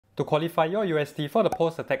To qualify your UST for the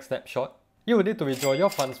post-attack snapshot, you will need to withdraw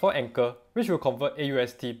your funds for Anchor, which will convert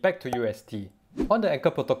aUST back to UST. On the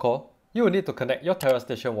Anchor protocol, you will need to connect your Terra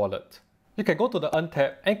Station wallet. You can go to the Earn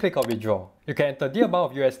tab and click on Withdraw. You can enter the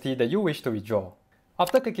amount of UST that you wish to withdraw.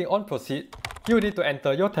 After clicking on Proceed, you will need to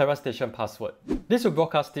enter your Terra Station password. This will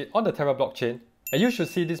broadcast it on the Terra blockchain, and you should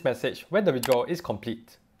see this message when the withdrawal is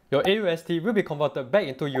complete. Your aUST will be converted back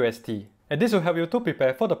into UST, and this will help you to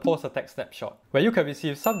prepare for the post-attack snapshot, where you can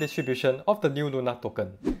receive some distribution of the new Luna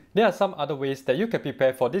token. There are some other ways that you can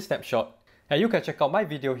prepare for this snapshot, and you can check out my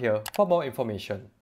video here for more information.